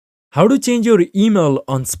How to change your email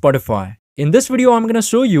on Spotify. In this video, I'm gonna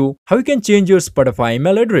show you how you can change your Spotify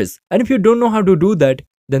email address. And if you don't know how to do that,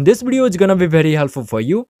 then this video is gonna be very helpful for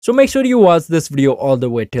you. So make sure you watch this video all the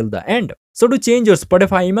way till the end. So to change your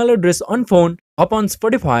Spotify email address on phone, open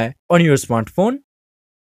Spotify on your smartphone.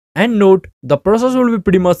 And note, the process will be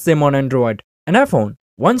pretty much same on Android and iPhone.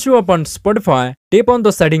 Once you open Spotify, tap on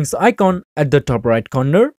the settings icon at the top right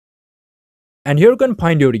corner. And here you can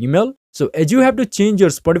find your email. So as you have to change your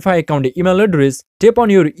Spotify account email address, tap on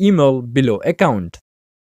your email below account.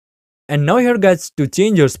 And now here guys, to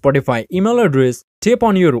change your Spotify email address, tap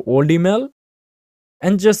on your old email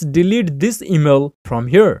and just delete this email from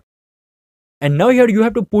here. And now here you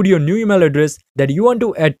have to put your new email address that you want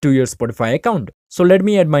to add to your Spotify account. So let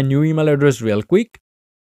me add my new email address real quick.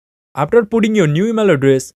 After putting your new email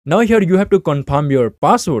address, now here you have to confirm your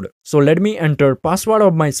password. So let me enter password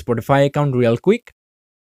of my Spotify account real quick.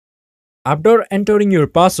 After entering your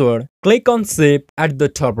password, click on save at the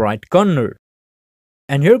top right corner.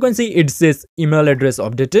 And here you can see it says email address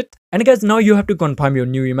updated. And guys, now you have to confirm your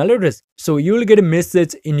new email address. So you will get a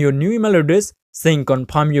message in your new email address saying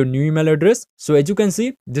confirm your new email address. So as you can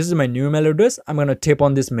see, this is my new email address. I'm gonna tap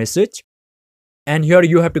on this message. And here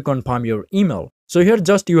you have to confirm your email. So here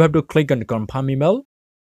just you have to click on confirm email.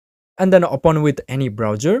 And then open with any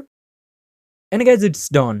browser. And guys, it's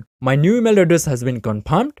done. My new email address has been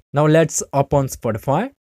confirmed. Now let's open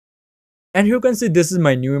Spotify. And here you can see this is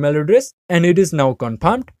my new email address and it is now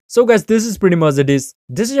confirmed. So guys, this is pretty much it is.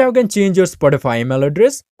 This is how you can change your Spotify email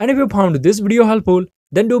address. And if you found this video helpful,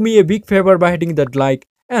 then do me a big favor by hitting that like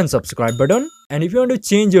and subscribe button. And if you want to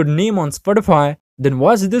change your name on Spotify, then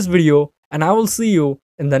watch this video and I will see you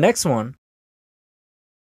in the next one.